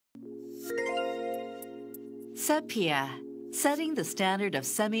Sepheia, setting the standard of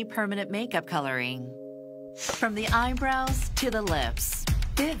semi-permanent makeup coloring. From the eyebrows to the lips,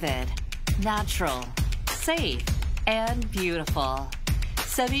 vivid, natural, safe, and beautiful.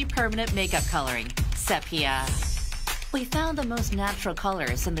 Semi-permanent makeup coloring, Sepheia. We found the most natural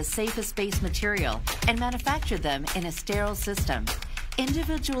colors in the safest base material and manufactured them in a sterile system.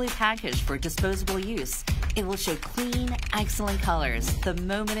 Individually packaged for disposable use, it will show clean, excellent colors the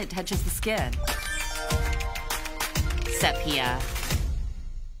moment it touches the skin. Sepheia.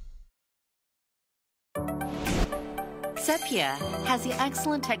 Sepheia has the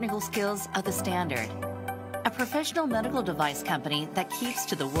excellent technical skills of the Standard, a professional medical device company that keeps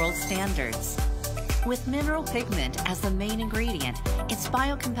to the world standards. With mineral pigment as the main ingredient, its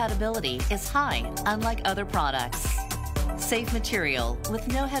biocompatibility is high, unlike other products. Safe material with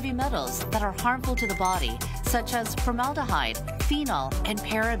no heavy metals that are harmful to the body, such as formaldehyde, phenol, and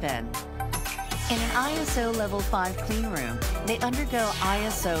paraben. In an ISO Level 5 clean room, they undergo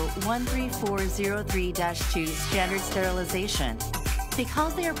ISO 13403-2 standard sterilization.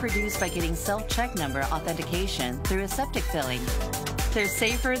 Because they are produced by getting self-check number authentication through aseptic filling, they're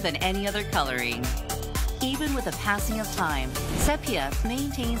safer than any other coloring. Even with the passing of time, Sepheia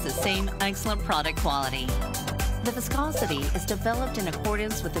maintains the same excellent product quality. The viscosity is developed in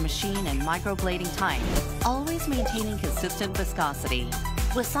accordance with the machine and microblading type, always maintaining consistent viscosity.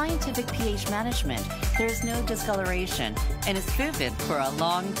 With scientific pH management, there is no discoloration and is vivid for a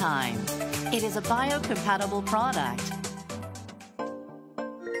long time. It is a biocompatible product.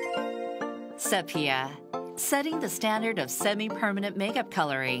 Sepheia, setting the standard of semi-permanent makeup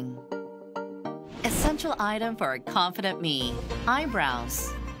coloring. Essential item for a confident me,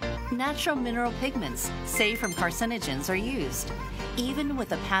 eyebrows. Natural mineral pigments, safe from carcinogens, are used. Even with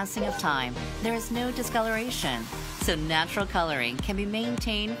the passing of time, there is no discoloration, so natural coloring can be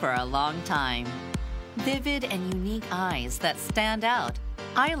maintained for a long time. Vivid and unique eyes that stand out,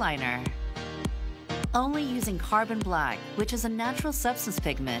 eyeliner. Only using carbon black, which is a natural substance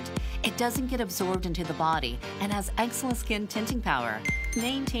pigment, it doesn't get absorbed into the body and has excellent skin tinting power,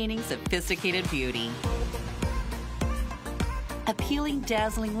 maintaining sophisticated beauty. Appealing,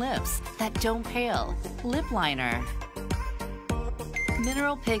 dazzling lips that don't pale, lip liner.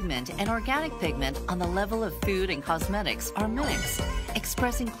 Mineral pigment and organic pigment on the level of food and cosmetics are mixed,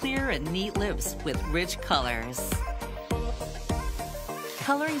 expressing clear and neat lips with rich colors.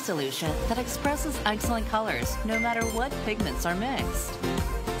 Coloring solution that expresses excellent colors no matter what pigments are mixed.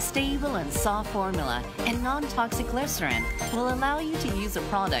 Stable and soft formula and non-toxic glycerin will allow you to use a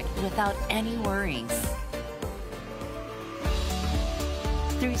product without any worries.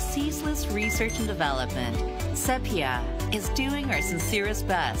 Through ceaseless research and development, Sepheia is doing our sincerest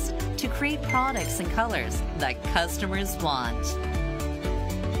best to create products and colors that customers want.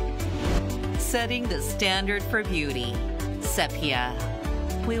 Setting the standard for beauty, Sepheia.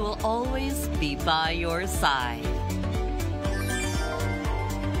 We will always be by your side.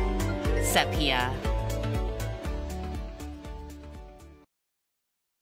 Sepheia.